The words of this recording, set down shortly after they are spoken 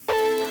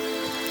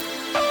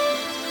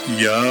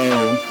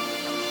Yo.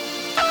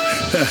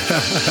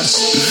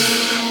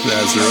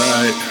 That's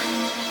right.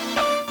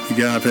 You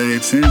gotta pay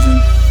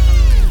attention.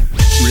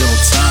 Real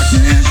talk,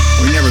 man.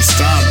 We never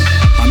stop.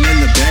 I'm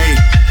in the bay.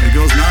 It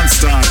goes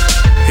non-stop.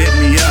 Hit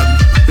me up.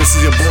 This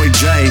is your boy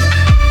Jay.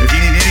 If you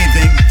need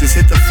anything, just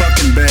hit the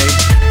fucking bay.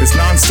 It's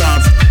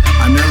non-stop.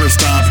 I never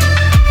stop.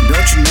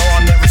 Don't you know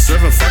I'll never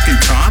serve a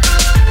fucking cop?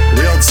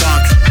 Real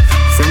talk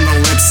from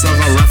the lips of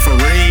a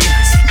referee.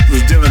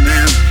 Let's do it,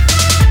 man.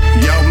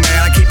 Yo,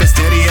 man, I keep it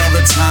steady all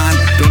the time.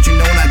 Don't you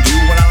know what I do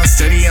when I'm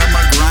steady on my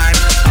grind?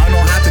 I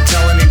don't have to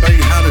tell anybody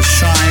how to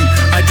shine.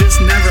 I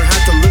just never have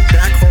to look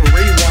back or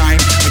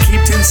rewind. I keep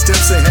 10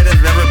 steps ahead of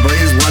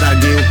everybody's what I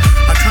do.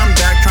 I come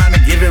back trying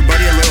to give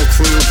everybody a little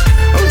clue.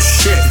 Oh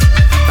shit,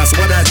 that's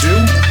what I do?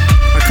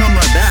 I come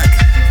right back.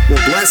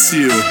 Well, bless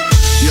you.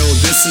 Yo,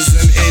 this is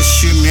an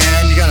issue,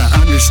 man. You gotta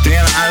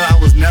understand, I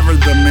was never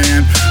the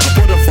man. I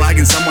put a flag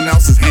in someone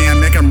else's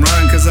hand, make them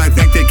run cause I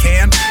think they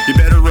can. You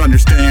better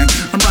understand,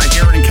 I'm right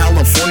here in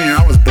California.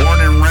 I was born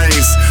and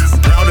raised.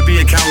 I'm proud to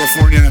be a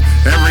California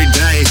every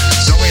day.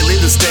 Don't we leave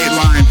the state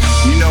line?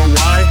 You know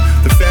why?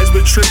 The feds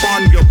would trip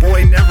on your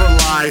boy, never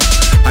lie.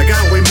 I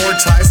got way more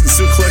ties than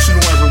Sue Collection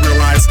will ever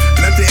realize.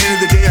 And at the end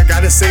of the day, I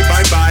gotta say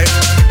bye-bye.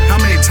 How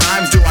many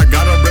times do I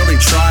gotta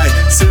really try?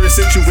 Serious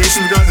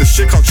situations regarding this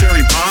shit called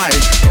cherry pie.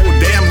 Oh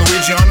damn,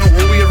 Louisiana,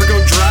 will we ever go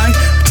dry?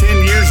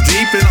 10 years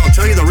deep and I'll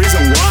tell you the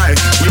reason why.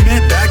 We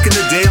met back in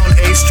the day on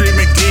A Street,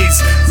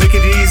 McDee's. Make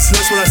it easy,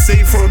 that's what I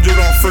say for do it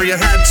all free. I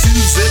had 2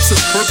 zips of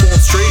purple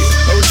straight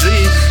OG.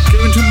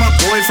 Given to my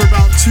boy for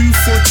about 2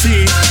 for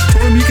tea.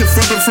 Told him you could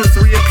flip them for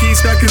 3 a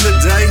piece back in the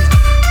day.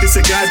 He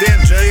said,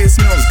 goddamn Jay, it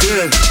smells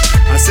good.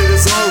 I said,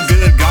 it's all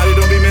good, God, it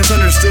don't be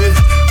misunderstood.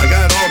 I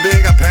got it all day,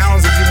 I got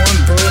pounds if you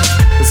want, bro.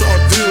 It's all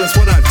due, that's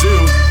what I do.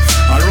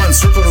 I run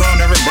circles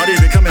around everybody,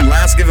 they come in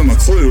last, give them a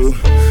clue.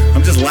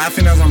 I'm just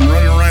laughing as I'm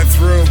running right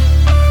through.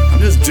 I'm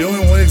just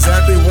doing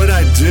exactly what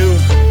I do.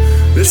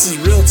 This is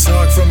real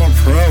talk from a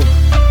pro.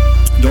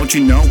 Don't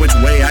you know which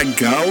way I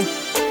go?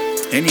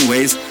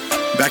 Anyways,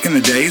 back in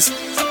the days,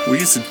 we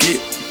used to get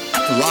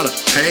a lot of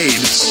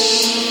paid.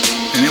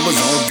 And it was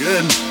all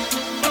good.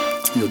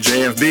 Yo,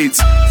 JF Beats.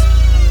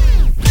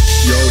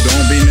 Yo,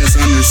 don't be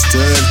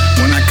misunderstood.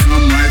 When I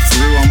come right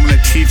through, I'm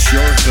gonna teach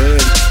your hood.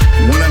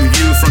 One of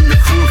you from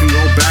your crew can go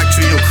back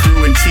to your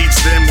crew and teach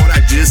them what I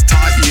just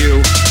taught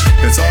you.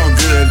 It's all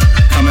good,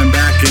 coming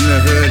back in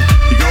the hood.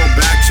 You go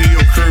back to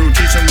your crew,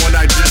 teach them what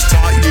I just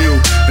taught you.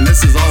 And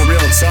this is all real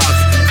talk,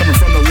 coming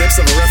from the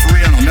lips of a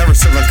referee, and I'll never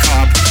serve a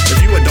cop.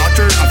 If you a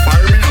doctor, a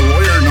fireman, a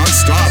lawyer,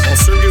 non-stop, I'll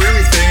serve you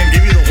everything and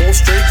give you the whole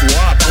straight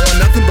wop. I want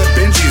nothing but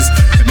Benjis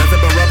and nothing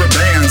but rubber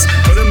bands.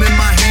 Put them in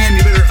my hand,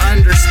 you better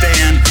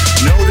understand.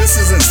 No, this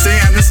isn't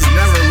sand, this is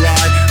never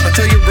lie. I'll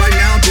tell you right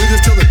now, do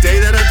this till the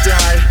day that I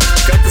die.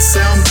 Got the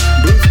sound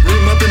booth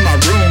room up in my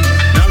room.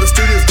 Now the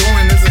studio's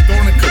going, this is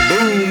going to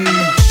kaboom.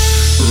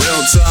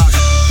 Real talk,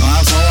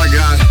 that's all I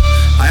got.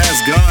 I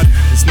ask God,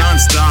 it's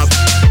non-stop.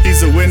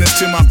 He's a witness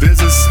to my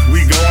business,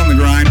 we go on the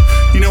grind.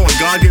 You know what,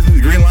 God gives me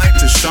the green light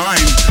to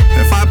shine.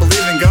 If I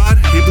believe in God,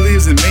 He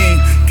believes in me.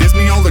 Gives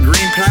me all the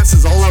green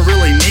passes, all I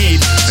really need.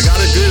 I got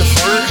a good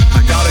heart, I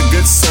got a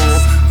good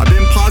soul. I've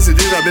been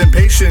positive, I've been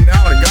patient,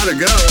 now I gotta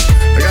go.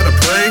 I gotta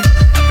pray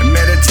and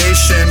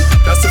meditation.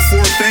 That's the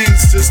 4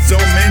 things, just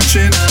don't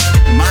mention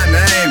my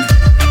name.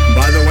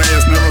 By the way,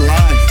 it's never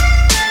lie.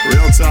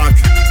 Real talk.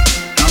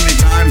 How many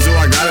times do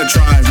I gotta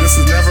try? This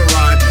is never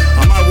lie.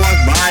 I might walk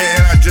by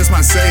and I just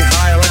might say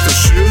hi. I like the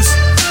shoes,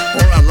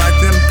 or I like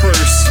them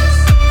purse.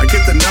 I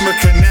get the number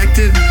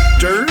connected,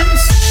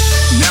 Durs.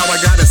 Now I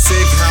got a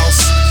safe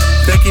house.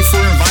 Thank you for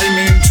inviting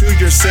me into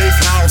your safe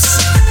house.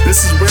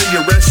 This is where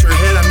you rest your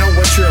head, I know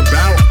what you're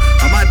about.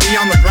 I might be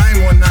on the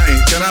grind one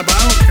night. Can I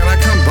bout? Can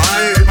I come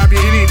by? It might be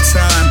any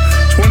time.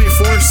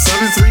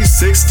 24/7,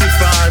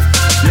 365.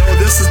 Yo,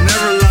 this is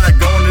never like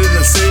going to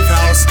the safe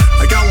house.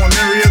 I got one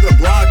every other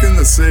block in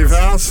the safe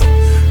house.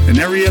 In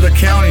every other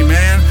county,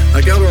 man.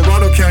 Like El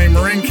Dorado County,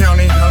 Marin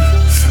County,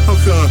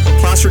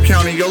 Placer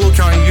County, Yolo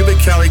County, Yuba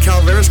County,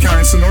 Calaveras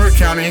County, Sonora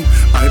County.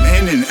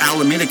 I'm in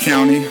Alameda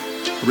County.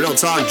 Real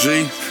talk,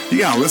 G. You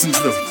gotta listen to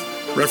the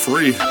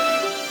referee,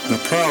 the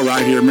pro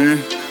right here,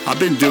 man. I've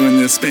been doing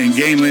this, spitting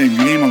game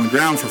on the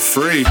ground for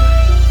free.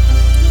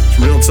 It's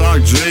real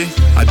talk, G.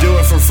 I do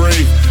it for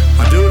free.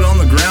 I do it on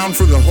the ground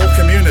for the whole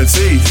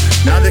community.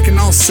 Now they can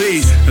all see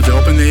that to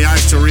open the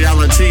eyes to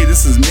reality.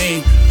 This is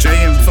me,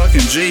 J and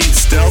fucking G.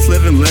 Stealth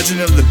living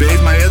legend of the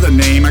Bay's my other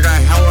name. I got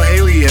hella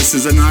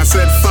aliases and I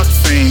said fuck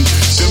fame.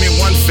 Do me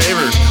one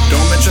favor,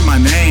 don't mention my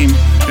name.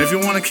 And if you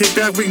wanna kick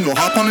back, we can go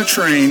hop on a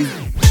train.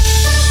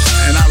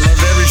 And I love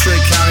every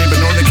straight county, but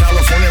Northern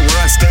California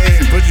where I stay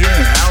and put you in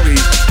an alley.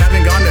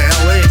 Haven't gone to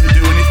LA to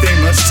do anything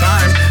much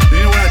time.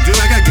 You know what I do?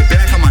 I gotta get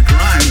back on my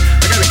grind.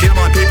 I gotta get on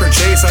my paper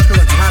chase. I feel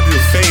like I have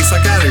your face.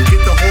 I gotta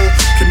get the whole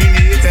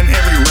community in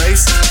every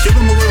race. Give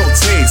them a little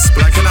taste,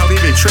 but I cannot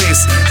leave a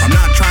trace. I'm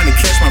not trying to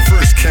catch my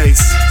first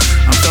case.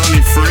 I'm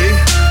felony free.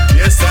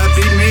 Yes, that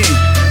be me.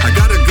 I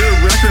got a good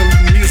record,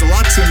 it means a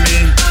lot to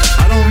me.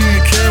 I don't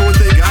even care what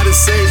they gotta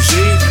say, G.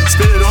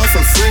 Spit it all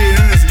for free,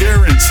 and it's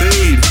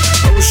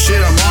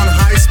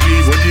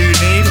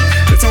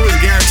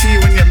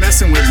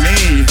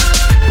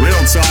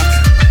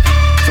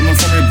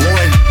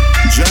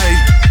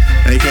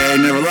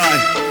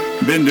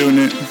been doing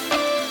it.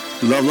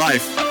 Love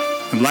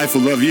life, and life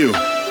will love you.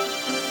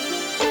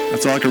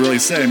 That's all I can really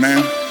say,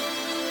 man.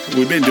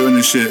 We've been doing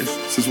this shit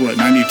since what,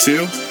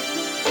 92?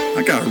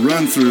 I gotta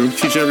run through,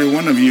 teach every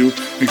one of you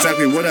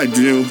exactly what I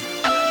do.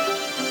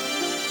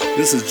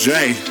 This is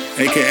Jay,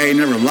 aka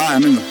Never Lie.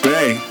 I'm in the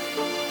Bay.